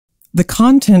The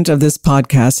content of this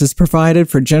podcast is provided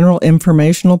for general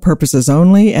informational purposes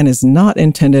only and is not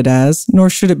intended as, nor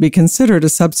should it be considered a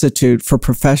substitute for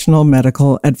professional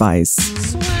medical advice.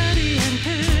 Sweaty and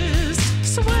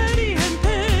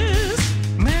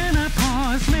pissed.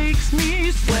 Menopause makes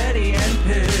me sweaty and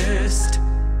pissed.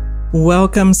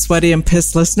 Welcome, Sweaty and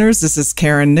Pissed listeners. This is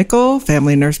Karen Nickell,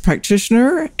 family nurse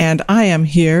practitioner, and I am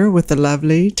here with the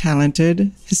lovely,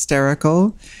 talented,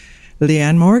 hysterical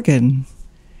Leanne Morgan.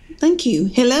 Thank you.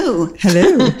 Hello.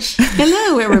 Hello.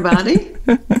 Hello, everybody.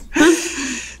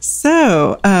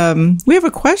 So, we have a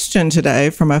question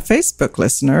today from a Facebook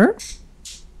listener.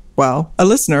 Well, a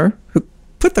listener who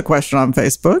put the question on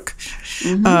Facebook.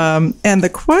 Mm-hmm. And the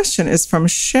question is from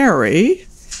Sherry.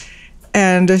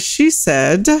 And she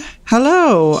said,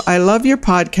 "Hello, I love your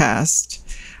podcast.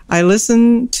 I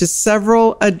listen to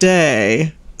several a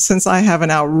day since I have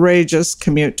an outrageous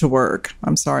commute to work."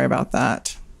 I'm sorry about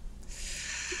that.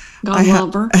 God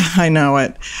love her. I know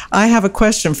it. I have a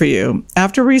question for you.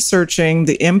 After researching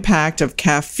the impact of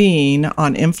caffeine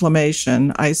on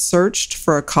inflammation, I searched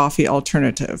for a coffee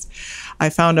alternative. I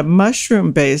found a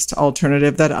mushroom-based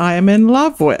alternative that I am in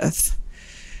love with.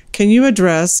 Can you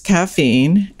address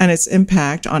caffeine and its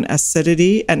impact on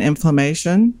acidity and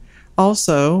inflammation?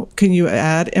 Also, can you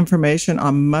add information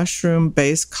on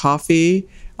mushroom-based coffee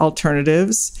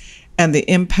alternatives and the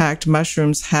impact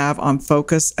mushrooms have on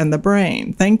focus and the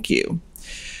brain? Thank you.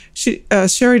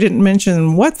 Sherry didn't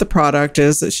mention what the product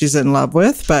is that she's in love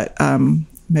with, but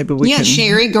maybe we can. Yeah,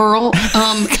 Sherry, girl.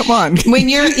 Come on. When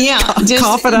you're,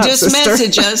 Cough it up, just sister.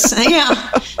 Message us.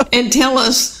 Yeah. And tell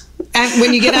us,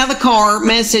 when you get out of the car,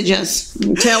 message us.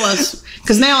 Tell us.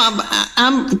 Because now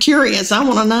I'm curious. I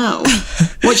want to know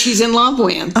what she's in love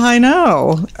with. I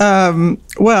know.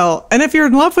 Well, and if you're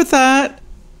in love with that,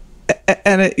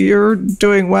 and you're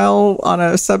doing well on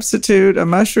a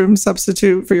mushroom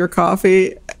substitute for your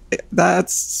coffee,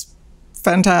 that's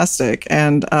fantastic.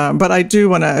 And but I do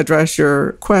want to address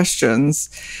your questions.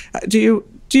 Do you,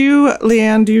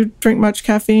 Leanne, do you drink much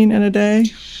caffeine in a day?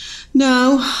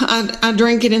 No, I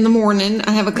drink it in the morning.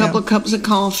 I have a couple of cups of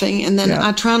coffee, and then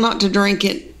I try not to drink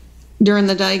it during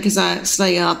the day because I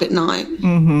stay up at night.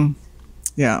 Mm-hmm.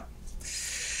 Yeah.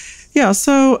 Yeah,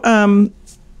 so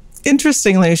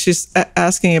interestingly, she's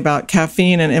asking about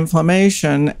caffeine and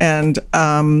inflammation, and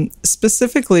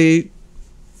specifically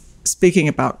speaking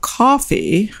about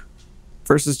coffee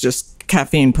versus just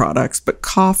caffeine products, but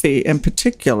coffee in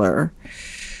particular.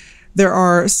 There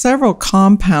are several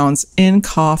compounds in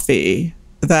coffee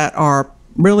that are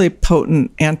really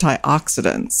potent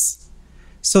antioxidants.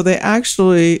 So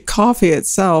coffee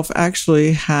itself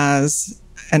actually has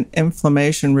an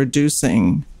inflammation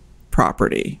reducing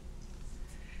property.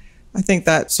 I think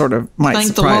that sort of might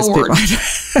surprise people.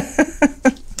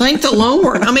 Thank the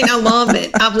Lord. I mean, I love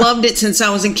it. I've loved it since I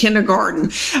was in kindergarten.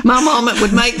 My mama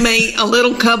would make me a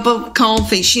little cup of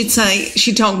coffee. She'd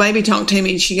baby talk to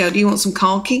me, and she'd go, "Do you want some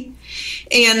coffee?"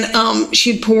 And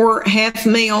she'd pour half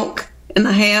milk and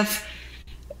a half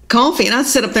coffee, and I'd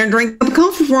sit up there and drink a cup of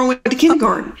coffee before I went to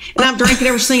kindergarten. And I've drank it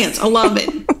ever since. I love it.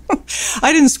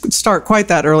 I didn't start quite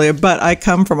that early, but I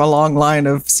come from a long line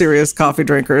of serious coffee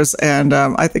drinkers, and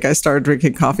I think I started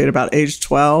drinking coffee at about age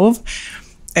 12.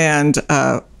 And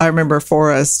I remember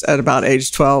Forrest at about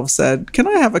age 12 said, "Can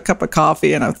I have a cup of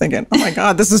coffee?" And I'm thinking, oh my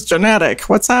God, this is genetic.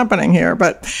 What's happening here?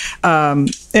 But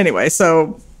anyway,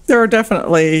 so there are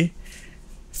definitely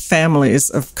families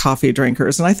of coffee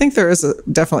drinkers. And I think there is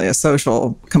definitely a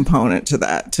social component to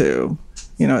that too.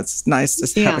 You know, it's nice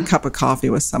to have a cup of coffee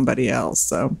with somebody else.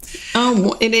 So,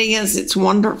 it is. It's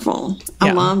wonderful.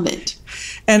 I love it.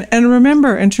 And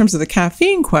remember, in terms of the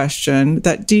caffeine question,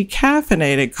 that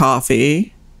decaffeinated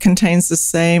coffee contains the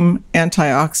same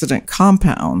antioxidant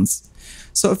compounds.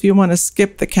 So if you want to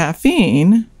skip the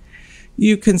caffeine,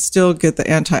 you can still get the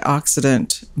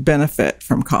antioxidant benefit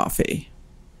from coffee.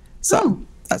 So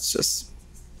that's just...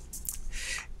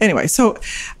 Anyway, so,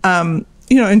 and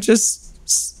just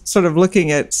sort of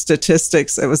looking at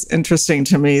statistics, it was interesting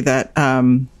to me that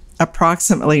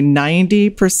approximately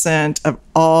 90% of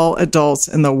all adults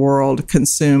in the world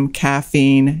consume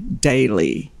caffeine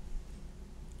daily.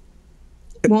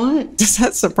 What? Does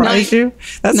that surprise you?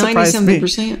 That surprised me.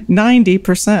 90%.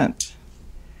 90%.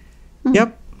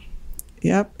 Yep.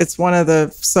 It's one of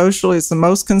it's the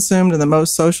most consumed and the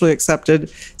most socially accepted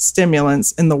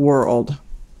stimulants in the world.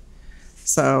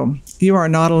 So you are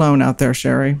not alone out there,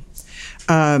 Sherry.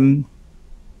 So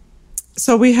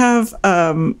we have,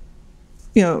 I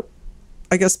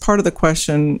guess part of the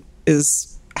question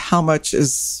is how much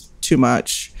is too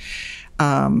much?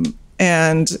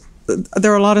 And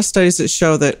there are a lot of studies that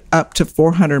show that up to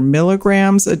 400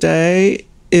 milligrams a day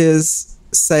is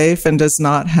safe and does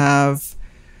not have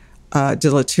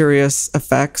deleterious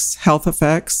effects, health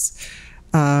effects.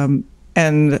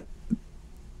 And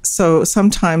so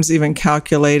sometimes even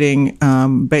calculating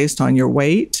based on your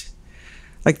weight,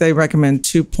 like they recommend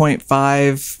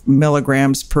 2.5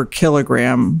 milligrams per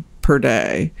kilogram per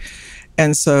day.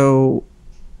 And so,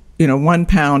 1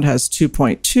 pound has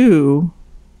 2.2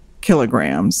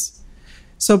 kilograms.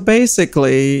 So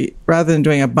basically, rather than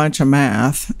doing a bunch of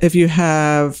math, if you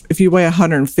weigh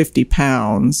 150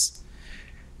 pounds,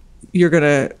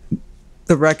 the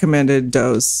recommended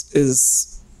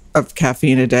dose of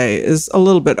caffeine a day is a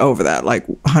little bit over that, like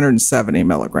 170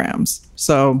 milligrams.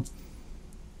 So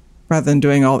rather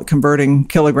than converting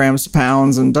kilograms to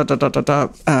pounds and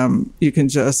you can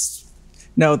just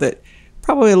know that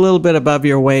probably a little bit above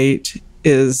your weight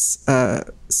is a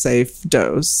safe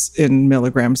dose in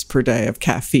milligrams per day of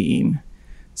caffeine.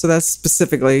 So that's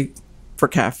specifically for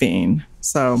caffeine.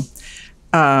 So,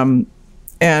 and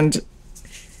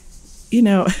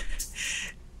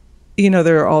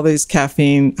there are all these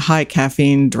high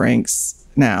caffeine drinks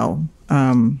now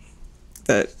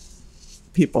that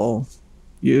people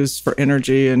use for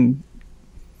energy and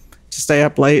to stay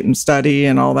up late and study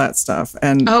and all that stuff.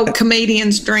 And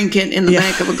comedians drink it in the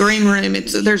back of a green room.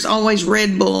 There's always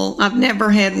Red Bull. I've never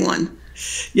had one.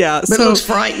 Yeah, but it looks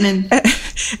frightening.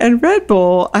 And Red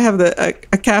Bull, I have a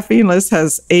caffeine list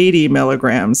has 80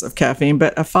 milligrams of caffeine,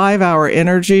 but a 5-hour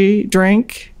energy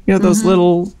drink, those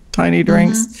little tiny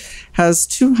drinks, has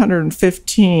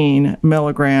 215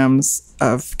 milligrams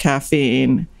of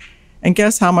caffeine. And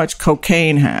guess how much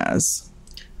cocaine has?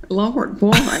 Lord,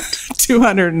 what?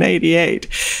 288.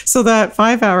 So that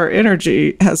 5-hour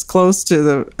energy has close to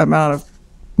the amount of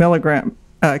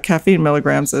caffeine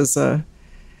milligrams as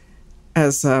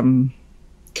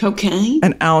cocaine?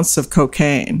 An ounce of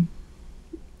cocaine.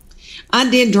 I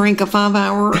did drink a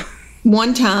 5-hour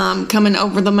one time coming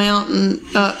over the mountain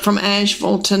from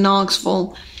Asheville to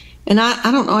Knoxville. And I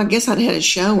don't know, I guess I'd had a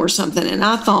show or something. And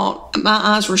I thought my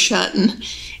eyes were shutting.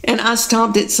 And I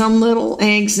stopped at some little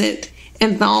exit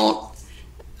and thought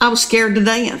I was scared to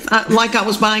death, like I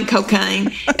was buying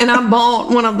cocaine. And I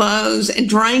bought one of those and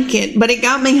drank it. But it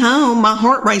got me home. My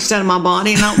heart raced out of my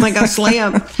body, and I don't think I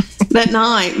slept that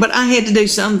night. But I had to do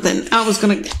something. I was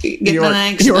going to get in an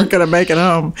accident. You weren't going to make it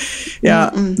home. Yeah.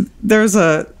 There's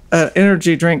an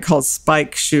energy drink called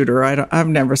Spike Shooter. I've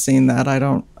never seen that. I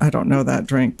don't know that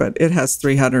drink, but it has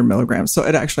 300 milligrams. So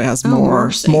it actually has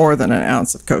more than an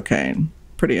ounce of cocaine.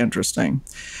 Pretty interesting.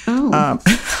 I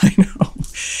know.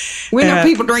 We know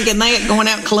people drinking that, going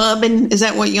out clubbing. Is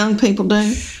that what young people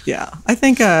do? Yeah, I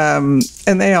think, and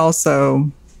they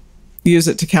also use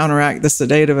it to counteract the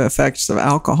sedative effects of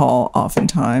alcohol.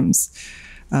 Oftentimes,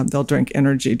 they'll drink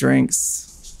energy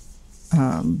drinks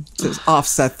to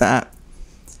offset that.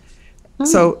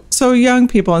 So young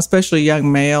people, especially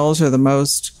young males, are the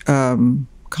most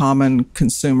common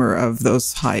consumer of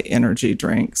those high energy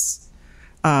drinks.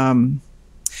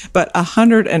 But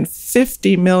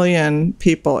 150 million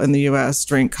people in the U.S.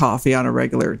 drink coffee on a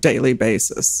regular daily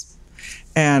basis.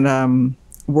 And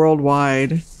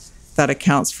worldwide, that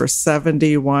accounts for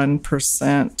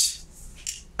 71%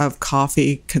 of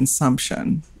coffee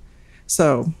consumption.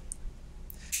 So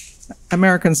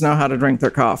Americans know how to drink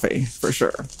their coffee, for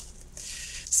sure.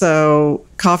 So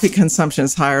coffee consumption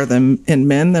is higher in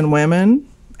men than women,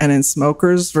 and in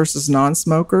smokers versus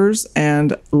non-smokers,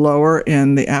 and lower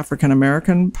in the African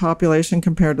American population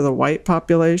compared to the white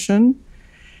population.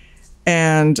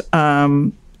 And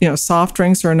soft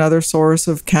drinks are another source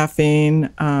of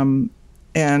caffeine. And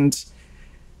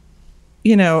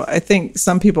I think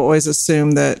some people always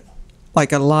assume that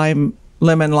like a lemon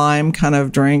lime kind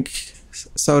of drink,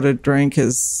 soda drink,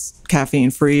 is caffeine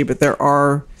free, but there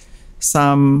are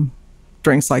some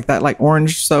drinks like that, like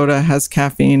orange soda has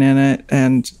caffeine in it.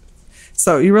 And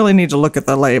so you really need to look at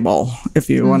the label if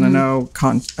you want to know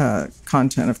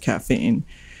content of caffeine.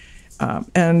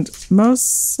 And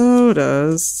most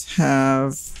sodas I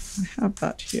have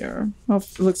that here. Well,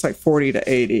 it looks like 40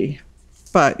 to 80.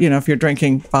 But, if you're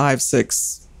drinking 5,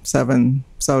 6, 7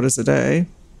 sodas a day.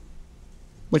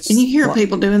 And you hear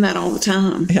people doing that all the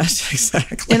time. Yes,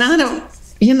 exactly. And I don't,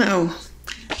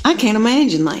 I can't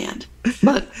imagine that.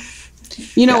 But,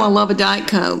 I love a Diet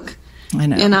Coke. I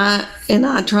know. And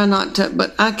I try not to,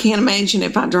 but I can't imagine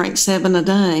if I drank 7 a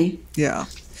day. Yeah.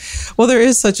 Well, there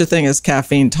is such a thing as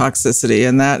caffeine toxicity,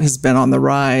 and that has been on the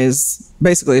rise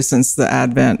basically since the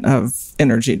advent of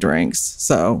energy drinks.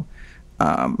 So,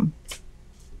 yeah.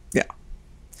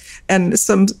 And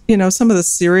some of the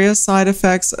serious side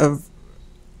effects of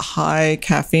high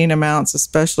caffeine amounts,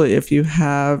 especially if you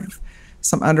have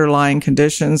some underlying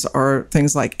conditions are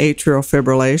things like atrial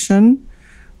fibrillation,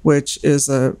 which is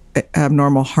a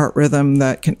abnormal heart rhythm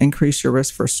that can increase your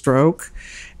risk for stroke,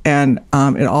 and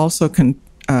it also can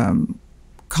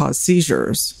cause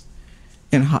seizures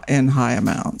in high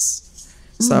amounts.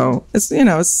 So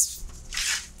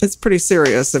it's pretty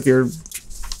serious if you're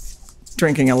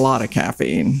drinking a lot of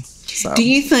caffeine. So. Do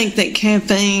you think that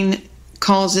caffeine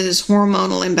causes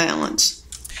hormonal imbalance?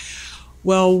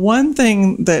 Well, one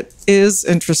thing that is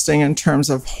interesting in terms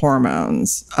of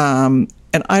hormones, and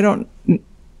I don't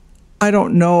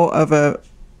know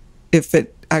if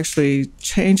it actually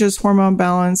changes hormone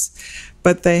balance,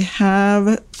 but they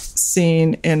have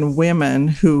seen in women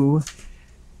who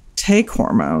take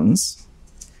hormones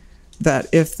that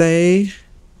if they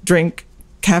drink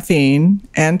caffeine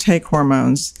and take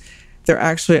hormones, they're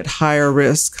actually at higher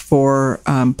risk for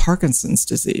Parkinson's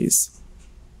disease.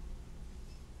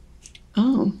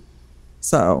 Oh.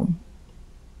 So,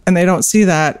 and they don't see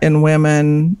that in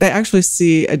women. They actually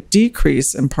see a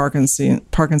decrease in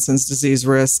Parkinson's disease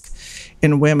risk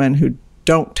in women who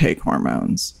don't take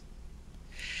hormones.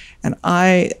 And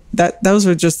those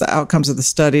are just the outcomes of the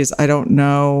studies. I don't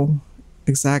know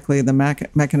exactly the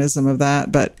mechanism of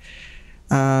that, but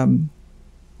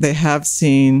they have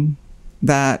seen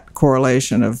that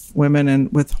correlation of women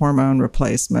with hormone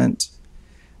replacement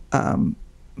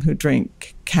who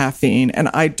drink caffeine. And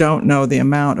I don't know the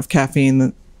amount of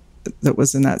caffeine that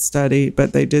was in that study,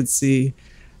 but they did see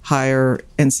higher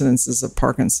incidences of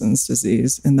Parkinson's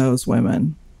disease in those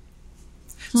women.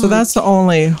 So that's the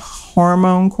only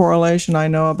hormone correlation I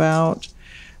know about.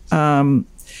 And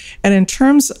in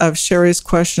terms of Sherry's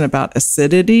question about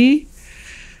acidity,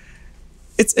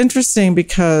 it's interesting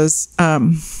because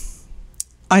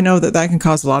I know that can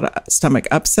cause a lot of stomach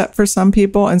upset for some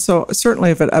people. And so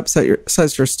certainly if it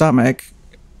upsets your stomach,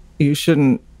 you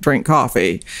shouldn't drink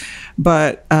coffee.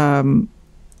 But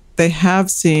they have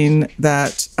seen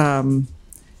that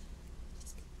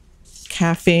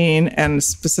caffeine and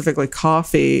specifically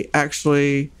coffee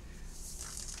actually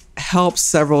helps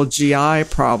several GI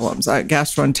problems,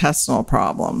 gastrointestinal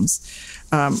problems.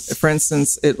 For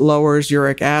instance, it lowers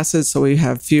uric acid, so we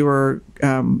have fewer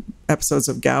episodes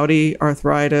of gouty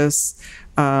arthritis.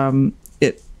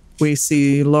 We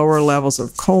see lower levels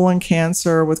of colon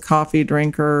cancer with coffee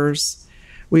drinkers.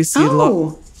 We see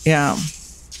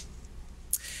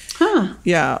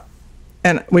yeah,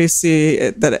 and we see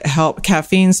that it helps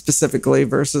caffeine specifically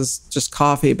versus just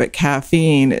coffee. But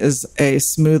caffeine is a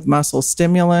smooth muscle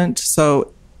stimulant,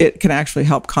 so it can actually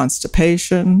help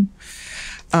constipation.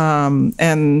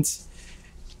 And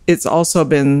it's also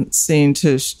been seen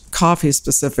coffee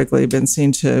specifically, been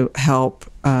seen to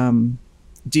help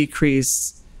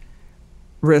decrease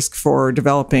risk for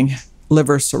developing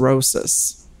liver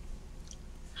cirrhosis.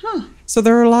 So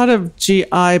there are a lot of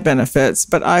GI benefits,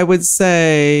 but I would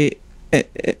say,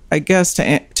 I guess to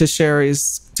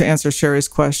answer Sherry's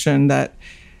question, that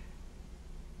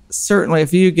certainly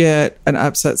if you get an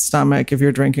upset stomach, if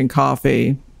you're drinking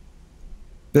coffee,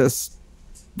 just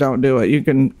don't do it. You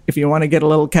can, if you want to get a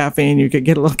little caffeine, you could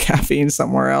get a little caffeine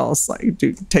somewhere else. Like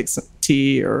take some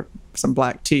tea or some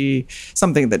black tea,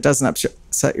 something that doesn't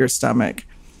upset your stomach.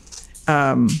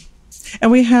 And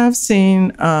we have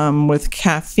seen with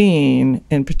caffeine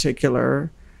in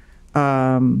particular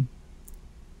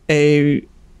a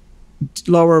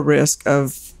lower risk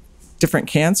of different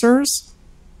cancers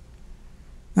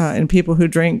in people who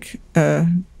drink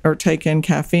or take in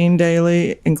caffeine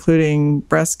daily, including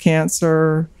breast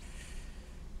cancer,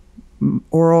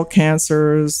 oral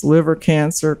cancers, liver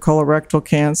cancer, colorectal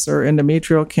cancer,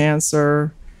 endometrial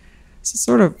cancer. So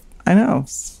sort of, I know.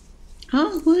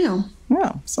 Oh, wow.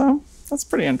 Yeah, so that's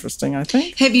pretty interesting, I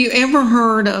think. Have you ever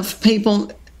heard of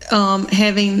people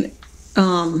having...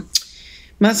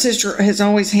 my sister has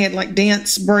always had like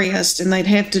dense breast, and they'd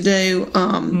have to do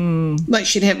like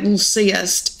she'd have a little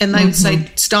cyst, and they would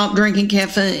say stop drinking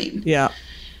caffeine. Yeah.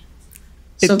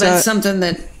 So that's something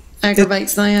that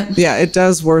aggravates that. Yeah, it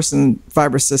does worsen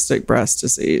fibrocystic breast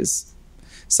disease.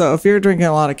 So if you're drinking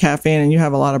a lot of caffeine and you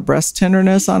have a lot of breast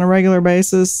tenderness on a regular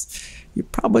basis, you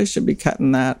probably should be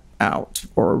cutting that out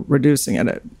or reducing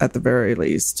it at the very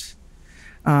least.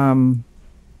 So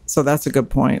that's a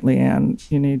good point, Leanne.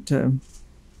 You need to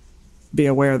be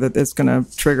aware that it's going to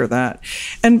trigger that.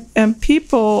 And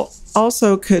people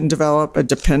also can develop a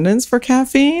dependence for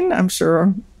caffeine. I'm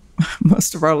sure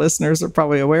most of our listeners are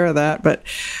probably aware of that. But,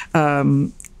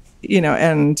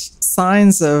 and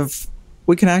signs of,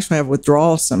 we can actually have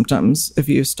withdrawal symptoms if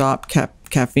you stop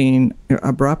caffeine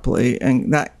abruptly.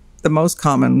 And that the most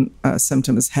common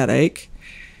symptom is headache.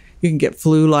 You can get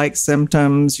flu-like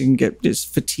symptoms. You can get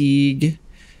just fatigue.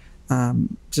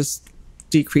 just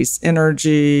decreased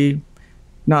energy,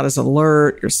 not as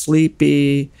alert, you're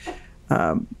sleepy,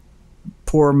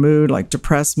 poor mood, like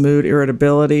depressed mood,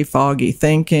 irritability, foggy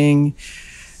thinking,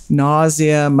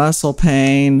 nausea, muscle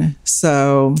pain.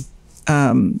 So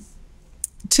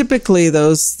typically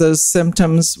those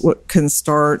symptoms can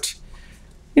start,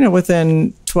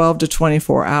 within 12 to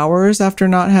 24 hours after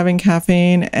not having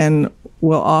caffeine, and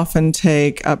will often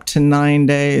take up to 9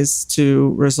 days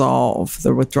to resolve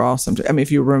the withdrawal symptoms. I mean,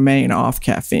 if you remain off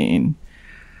caffeine.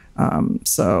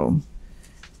 So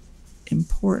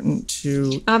important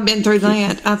to... I've been through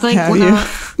that. I think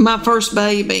my first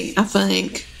baby, I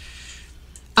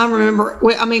remember,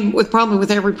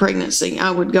 with every pregnancy,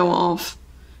 I would go off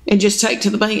and just take to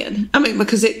the bed. I mean,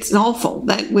 because it's awful.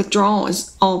 That withdrawal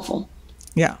is awful.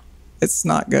 Yeah, it's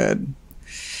not good.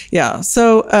 Yeah,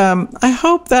 so I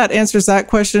hope that answers that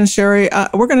question, Sherry.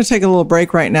 We're going to take a little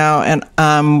break right now, and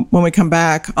when we come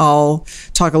back, I'll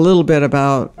talk a little bit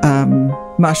about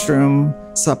mushroom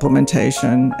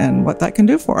supplementation and what that can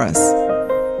do for us.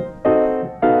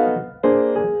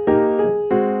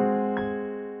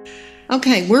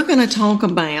 Okay, we're going to talk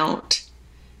about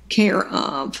care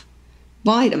of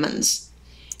vitamins.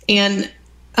 And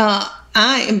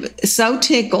I am so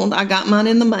tickled. I got mine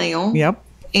in the mail. Yep.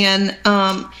 And,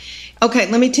 okay,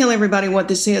 let me tell everybody what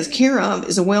this is. Care of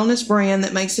is a wellness brand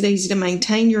that makes it easy to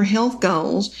maintain your health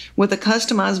goals with a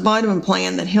customized vitamin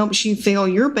plan that helps you feel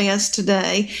your best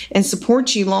today and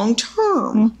supports you long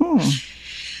term. Mm-hmm.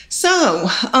 So,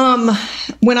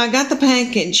 when I got the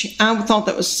package, I thought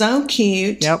that was so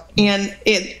cute. Yep. And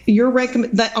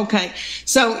okay,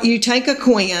 so you take a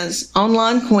quiz,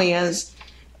 online quiz.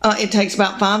 It takes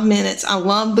about 5 minutes. I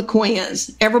love the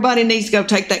quiz. Everybody needs to go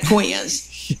take that quiz.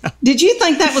 Yeah. Did you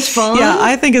think that was fun? Yeah,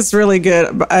 I think it's really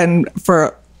good. And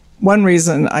for one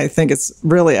reason, I think it's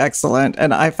really excellent.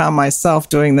 And I found myself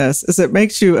doing this is it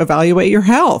makes you evaluate your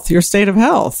health, your state of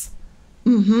health.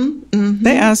 Mm-hmm. Mm-hmm.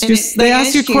 They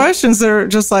ask you questions that are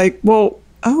just like, well,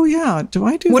 oh yeah, do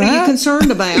I do what that? What are you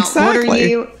concerned about?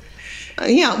 Exactly. What are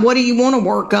you? What do you want to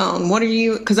work on? What are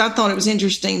you? Because I thought it was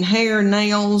interesting. Hair,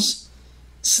 nails,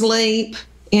 sleep,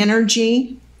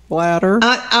 energy, bladder.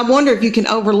 I wonder if you can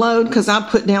overload because I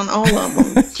put down all of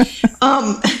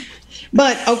them.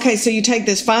 But okay, so you take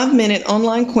this 5-minute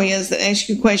online quiz that asks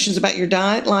you questions about your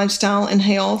diet, lifestyle, and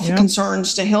health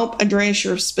concerns to help address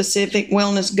your specific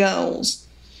wellness goals.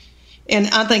 And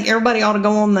I think everybody ought to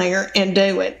go on there and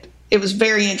do it. It was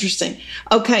very interesting.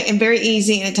 Okay, and very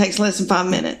easy, and it takes less than 5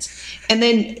 minutes. And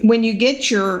then when you get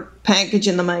your package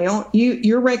in the mail,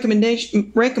 your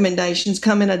recommendations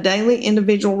come in a daily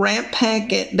individual wrap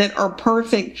packet that are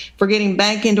perfect for getting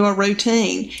back into a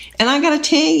routine. And I got to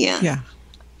tell you,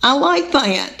 I like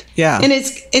that. Yeah. And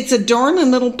it's a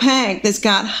darling little pack that's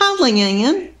got Hi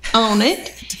Leanne on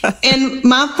it. And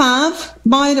my 5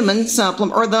 vitamin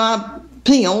supplement, or the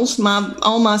pills,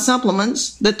 all my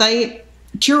supplements that they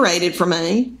curated for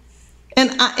me.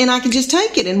 And I can just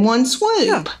take it in one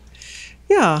swoop.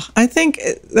 Yeah, I think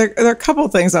there are a couple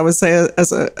of things I would say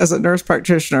as a nurse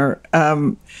practitioner.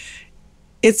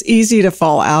 It's easy to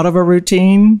fall out of a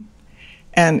routine,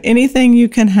 and anything you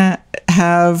can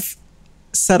have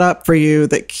set up for you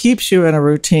that keeps you in a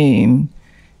routine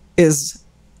is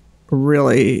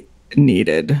really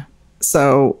needed.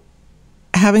 So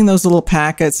having those little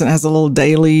packets, and it has a little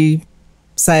daily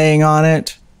saying on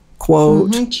it,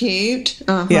 quote. Mm-hmm, cute.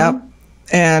 Uh-huh. Yep.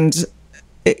 And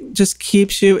it just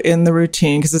keeps you in the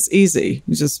routine because it's easy.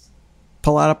 You just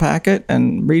pull out a packet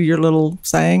and read your little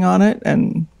saying on it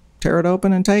and tear it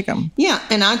open and take them. Yeah,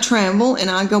 and I travel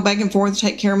and I go back and forth to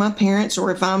take care of my parents,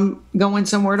 or if I'm going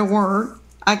somewhere to work,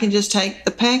 I can just take the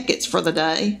packets for the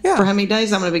day, for how many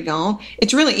days I'm going to be gone.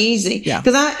 It's really easy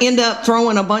because I end up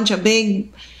throwing a bunch of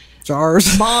big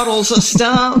jars, bottles of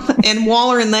stuff and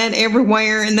wallering that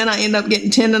everywhere, and then I end up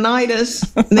getting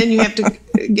tendonitis. And then you have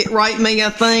to write me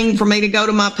a thing for me to go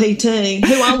to my PT,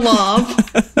 who I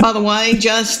love, by the way,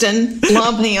 Justin,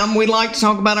 love him. We like to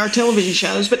talk about our television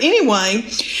shows. But anyway,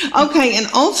 okay, and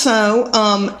also,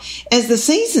 as the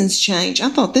seasons change, I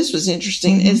thought this was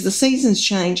interesting. Mm-hmm. As the seasons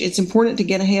change, it's important to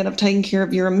get ahead of taking care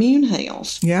of your immune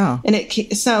health. Yeah. And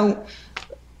so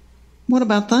what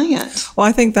about that? Well,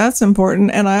 I think that's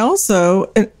important. And I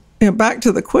also, back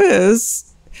to the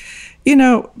quiz,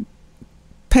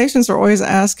 patients are always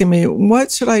asking me,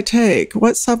 what should I take?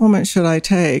 What supplement should I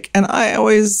take? And I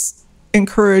always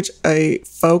encourage a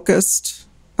focused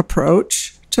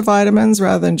approach to vitamins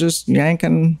rather than just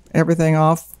yanking everything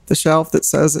off the shelf that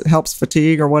says it helps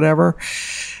fatigue or whatever.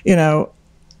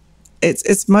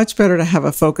 It's much better to have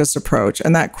a focused approach.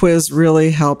 And that quiz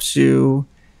really helps you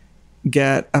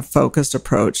get a focused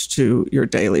approach to your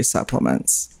daily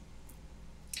supplements.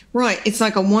 Right. It's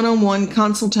like a one-on-one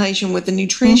consultation with a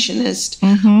nutritionist,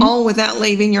 all without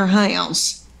leaving your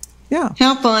house. Yeah.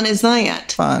 How fun is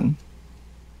that? Fun.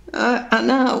 I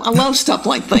know. I love stuff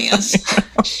like this.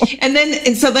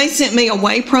 And so they sent me a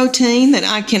whey protein that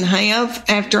I can have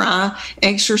after I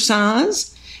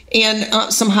exercise, and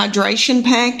some hydration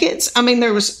packets. I mean,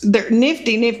 they're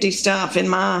nifty stuff in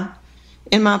my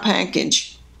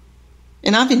package,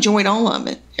 and I've enjoyed all of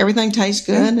it. Everything tastes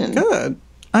good. And good.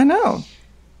 I know.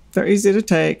 They're easy to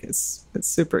take. It's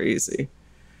super easy.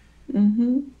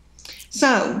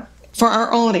 So, for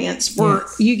our audience,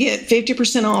 you get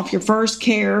 50% off your first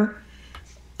care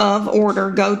of order.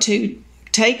 Go to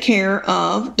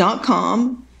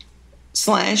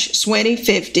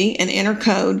takecareof.com/sweaty50 and enter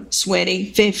code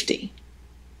sweaty50.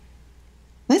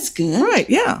 That's good. Right,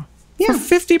 yeah. Yeah.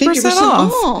 For 50%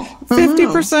 off.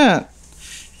 50%.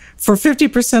 For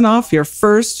 50% off your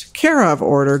first Care of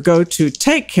order, go to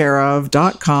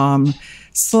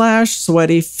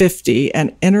takecareof.com/sweaty50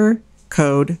 and enter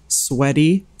code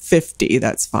sweaty50.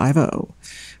 That's 50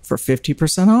 for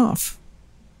 50% off.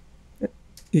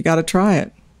 You got to try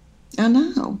it. I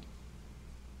know.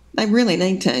 They really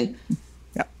need to.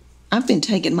 Yeah. I've been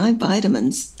taking my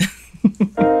vitamins.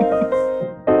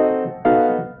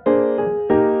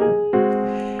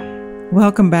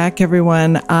 Welcome back,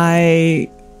 everyone.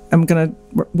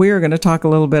 We are going to talk a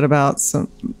little bit about some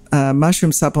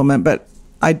mushroom supplement, but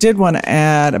I did want to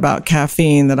add about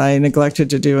caffeine that I neglected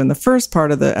to do in the first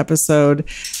part of the episode,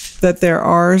 that there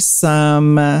are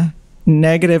some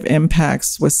negative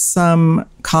impacts with some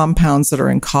compounds that are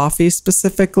in coffee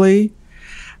specifically.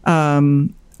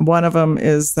 One of them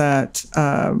is that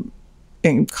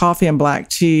in coffee and black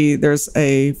tea, there's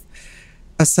a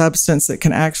substance that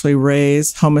can actually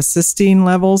raise homocysteine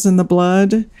levels in the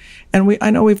blood. And I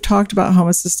know we've talked about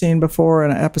homocysteine before in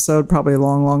an episode probably a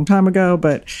long time ago,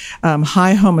 but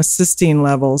high homocysteine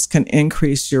levels can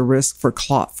increase your risk for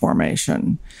clot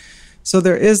formation. So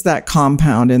there is that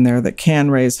compound in there that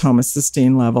can raise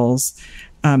homocysteine levels.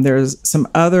 There's some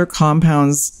other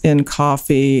compounds in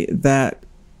coffee that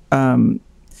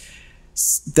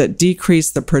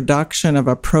decrease the production of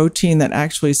a protein that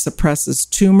actually suppresses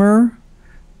tumor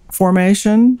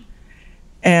formation.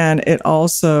 And it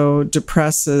also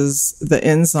depresses the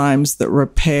enzymes that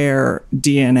repair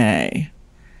DNA.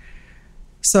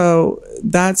 So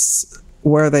that's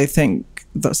where they think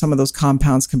that some of those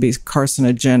compounds can be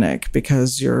carcinogenic,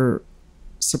 because you're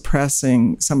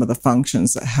suppressing some of the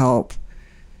functions that help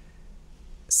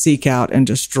seek out and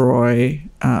destroy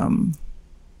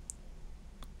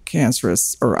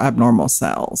cancerous or abnormal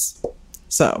cells.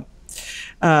 So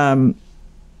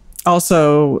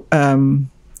also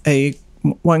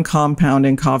one compound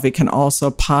in coffee can also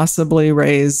possibly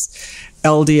raise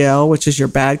LDL, which is your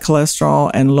bad cholesterol,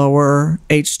 and lower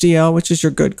HDL, which is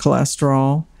your good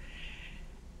cholesterol.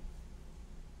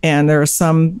 And there are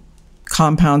some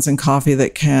compounds in coffee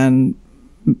that can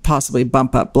possibly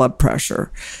bump up blood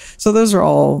pressure. So those are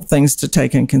all things to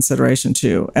take in consideration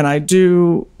too. And I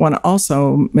do want to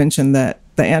also mention that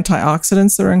the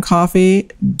antioxidants that are in coffee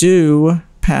do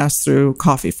pass through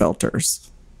coffee filters.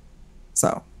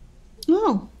 So.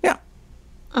 Oh. Yeah.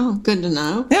 Oh, good to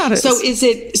know. Yeah, it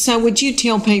is. So would you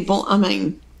tell people, I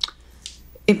mean,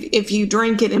 if you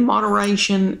drink it in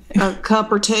moderation, a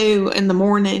cup or two in the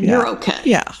morning, you're okay.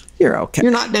 Yeah, you're okay.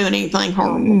 You're not doing anything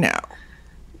horrible. No.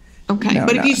 Okay. No,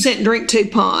 but if you sit and drink 2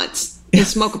 pots and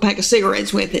smoke a pack of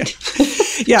cigarettes with it.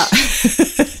 Yeah.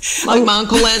 Like my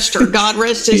Uncle Lester, God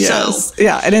rest his soul.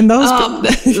 Yeah. And in those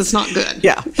that's not good.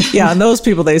 Yeah. Yeah. And those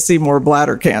people, they see more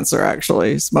bladder cancer,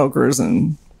 actually, smokers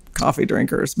and coffee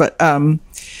drinkers. But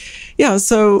yeah,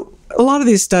 so a lot of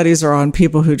these studies are on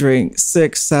people who drink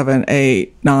 6, 7,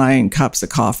 8, 9 cups of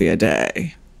coffee a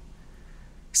day.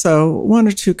 So 1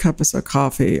 or 2 cups of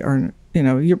coffee are,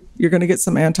 you're going to get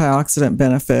some antioxidant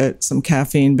benefit, some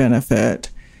caffeine benefit,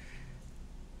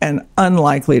 and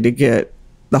unlikely to get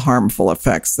the harmful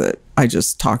effects that I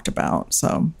just talked about.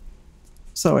 So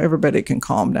everybody can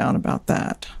calm down about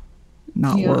that.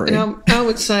 Not worry. And I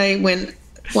would say when,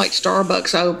 like,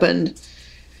 Starbucks opened,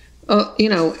 a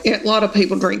lot of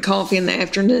people drink coffee in the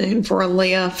afternoon for a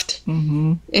lift,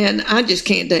 and I just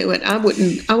can't do it. I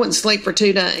wouldn't sleep for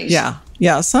 2 days. Yeah.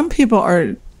 Some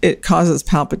people it causes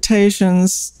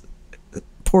palpitations,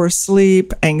 poor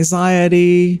sleep,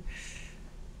 anxiety,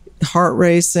 heart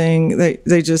racing.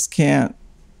 They just can't,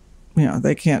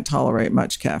 they can't tolerate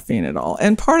much caffeine at all.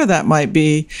 And part of that might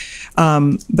be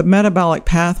the metabolic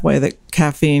pathway that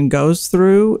caffeine goes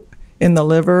through in the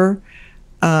liver.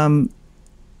 You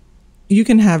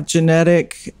can have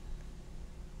genetic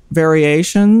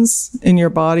variations in your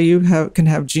body. You can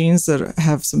have genes that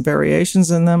have some variations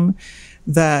in them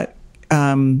that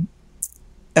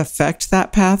affect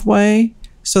that pathway.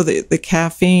 So the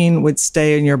caffeine would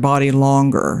stay in your body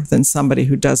longer than somebody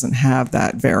who doesn't have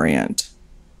that variant,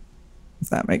 if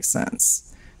that makes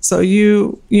sense. So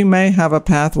you may have a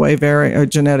pathway a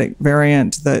genetic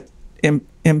variant that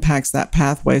impacts that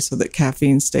pathway so that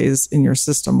caffeine stays in your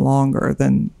system longer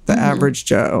than the average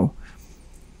Joe.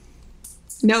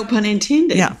 No pun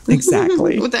intended. Yeah,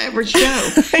 exactly. With the average Joe.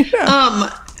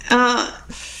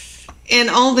 And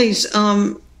all these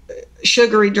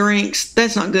sugary drinks,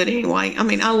 that's not good anyway. I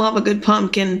mean, I love a good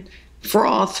pumpkin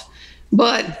froth,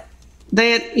 but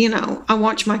that, I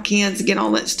watch my kids get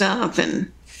all that stuff,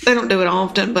 and they don't do it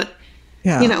often, but,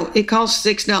 it costs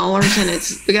 $6 and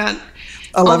it's got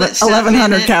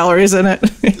 1,100 calories in it.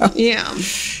 Yeah.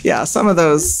 Yeah, some of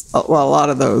those, a lot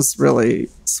of those really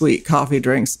sweet coffee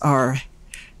drinks are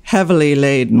heavily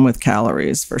laden with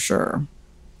calories for sure.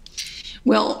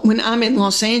 Well, when I'm in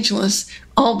Los Angeles,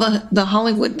 all the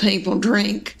Hollywood people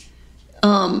drink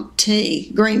green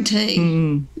tea,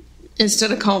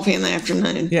 instead of coffee in the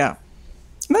afternoon. Yeah.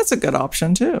 And that's a good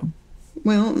option too.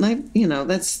 Well, they're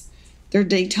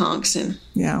detoxing.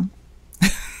 Yeah.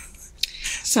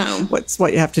 So what's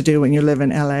what you have to do when you live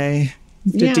in LA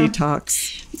to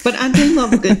detox. But I do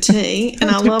love a good tea,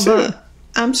 and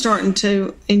I'm starting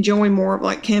to enjoy more of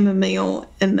like chamomile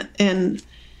and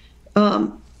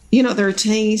there are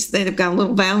teas that have got a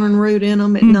little valerian root in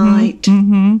them at night.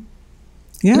 Mm-hmm.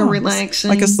 Yeah, they're relaxing,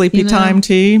 like a sleepy time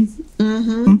tea.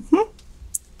 Mm-hmm. Mm-hmm.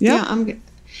 Yeah,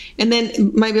 and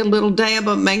then maybe a little dab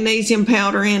of magnesium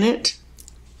powder in it.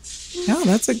 Yeah,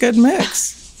 that's a good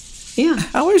mix. Yeah.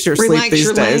 How is your sleep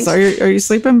these days? Are you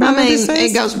sleeping better these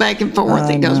days? It goes back and forth.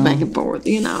 I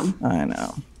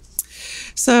know.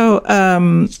 So,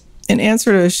 in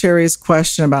answer to Sherry's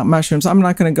question about mushrooms, I'm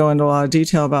not going to go into a lot of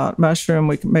detail about mushroom.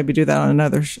 We can maybe do that on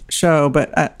another show,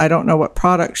 but I don't know what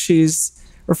product she's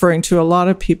referring to. A lot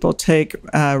of people take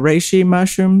reishi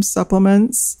mushroom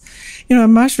supplements.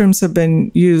 Mushrooms have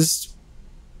been used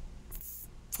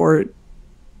for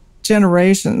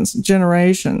generations,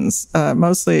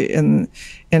 mostly in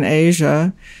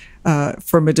Asia,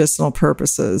 for medicinal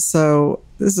purposes. So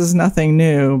this is nothing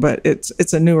new, but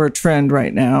it's a newer trend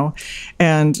right now.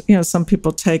 And, some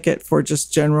people take it for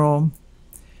just general,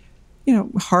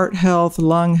 heart health,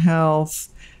 lung health,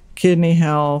 kidney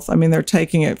health. I mean, they're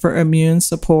taking it for immune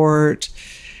support.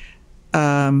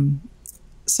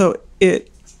 So it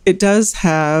does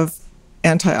have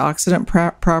antioxidant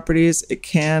properties. It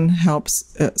can help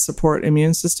support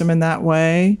immune system in that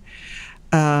way.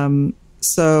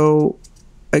 So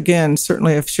again,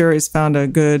 certainly if Sherry's found a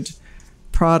good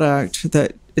product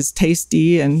that is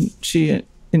tasty and she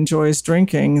enjoys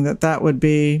drinking, that would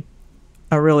be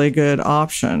a really good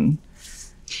option.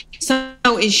 So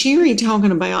is Sherry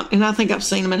talking about, and I think I've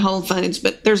seen them at Whole Foods,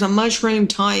 but there's a mushroom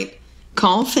type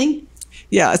coffee?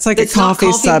 Yeah, it's like a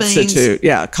coffee substitute. Beans,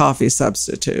 yeah, coffie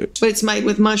substitute. But it's made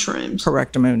with mushrooms.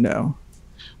 Correctamundo.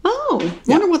 Oh,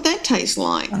 wonder what that tastes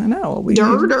like. I know.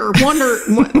 Dirt or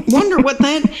wonder what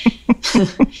that.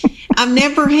 I've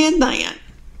never had that.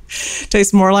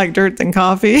 Tastes more like dirt than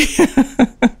coffee.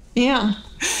 Yeah.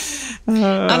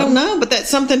 I don't know, but that's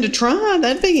something to try.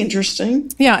 That'd be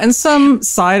interesting. Yeah, and some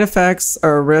side effects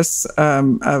or risks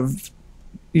of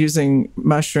using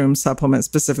mushroom supplements,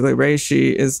 specifically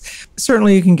reishi, is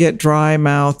certainly you can get dry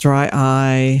mouth, dry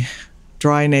eye,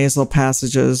 dry nasal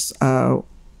passages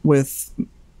with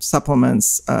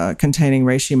supplements containing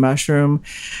reishi mushroom.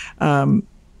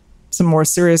 Some more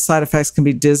serious side effects can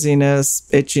be dizziness,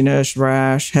 itchiness,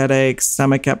 rash, headaches,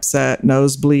 stomach upset,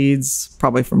 nosebleeds,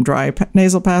 probably from dry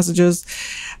nasal passages,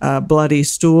 bloody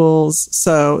stools.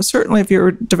 So certainly if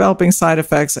you're developing side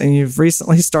effects and you've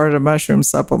recently started a mushroom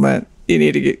supplement, you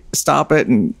need to stop it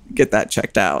and get that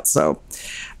checked out. So,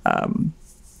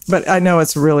 but I know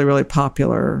it's a really, really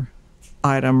popular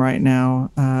item right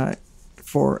now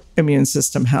for immune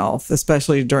system health,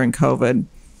 especially during COVID.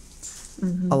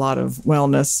 Mm-hmm. A lot of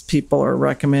wellness people are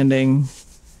recommending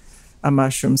a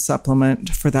mushroom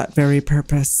supplement for that very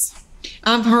purpose.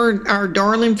 I've heard our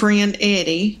darling friend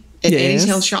Eddie at Eddie's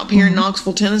Health Shop here in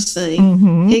Knoxville, Tennessee.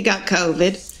 Mm-hmm. He got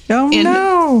COVID. Oh,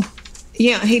 no.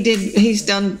 Yeah, he did. He's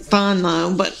done fine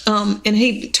though. But and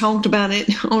he talked about it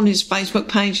on his Facebook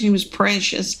page. He was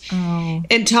precious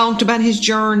and talked about his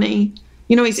journey.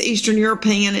 He's Eastern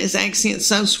European. His accent's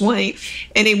so sweet.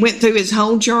 And he went through his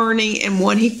whole journey and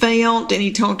what he felt. And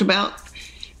he talked about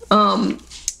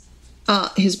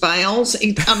his bowels.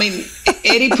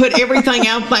 Eddie put everything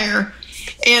out there.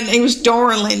 And he was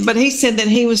darling. But he said that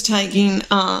he was taking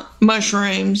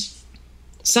mushrooms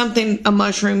a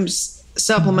mushrooms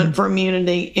supplement for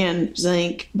immunity and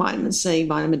zinc, vitamin C,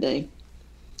 vitamin D.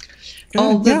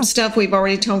 All the stuff we've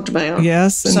already talked about.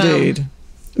 Yes, indeed.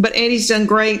 But Eddie's done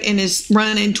great and is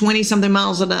running 20-something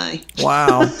miles a day.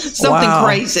 Wow. Something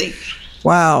crazy.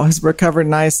 Wow. He's recovered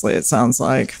nicely, it sounds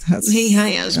like. He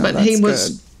has, but he was...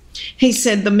 Good. He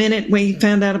said the minute we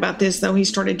found out about this, though, he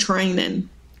started training.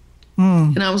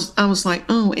 And I was like,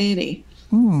 oh, Eddie.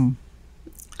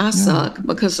 I suck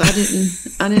because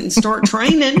I didn't start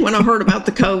training when I heard about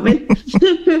the COVID.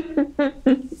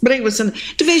 But he was a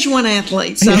Division I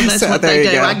athlete, so that's what they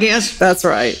do, I guess. That's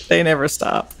right. They never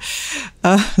stop.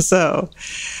 So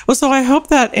I hope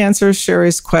that answers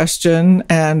Sherry's question,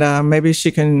 and maybe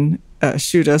she can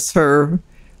shoot us her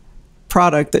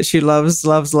product that she loves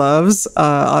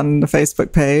on the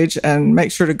Facebook page. And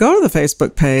make sure to go to the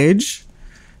Facebook page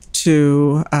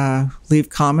to leave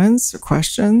comments or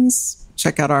questions.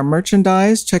 Check out our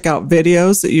merchandise. Check out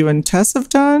videos that you and Tess have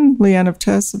done, Leanne and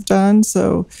Tess have done.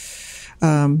 So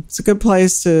it's a good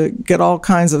place to get all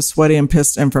kinds of sweaty and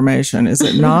pissed information, is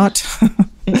it not?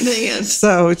 It is.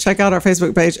 So check out our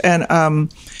Facebook page. And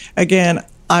again,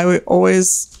 I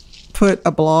always put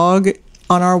a blog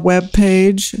on our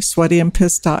webpage,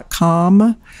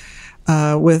 sweatyandpissed.com,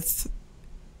 with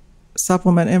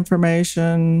supplement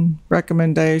information,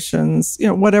 recommendations,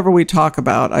 whatever we talk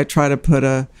about. I try to put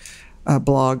a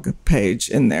blog page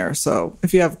in there. So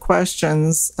if you have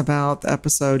questions about the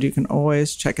episode, you can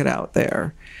always check it out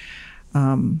there.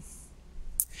 And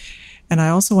I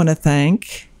also want to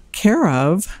thank Care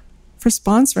of for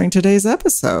sponsoring today's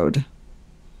episode.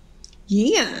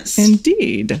 Yes.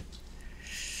 Indeed.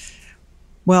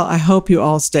 Well, I hope you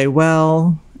all stay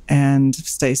well and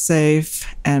stay safe,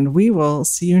 and we will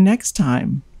see you next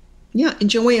time. Yeah,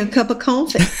 enjoy a cup of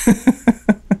coffee.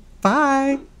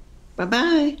 Bye.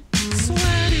 Bye-bye.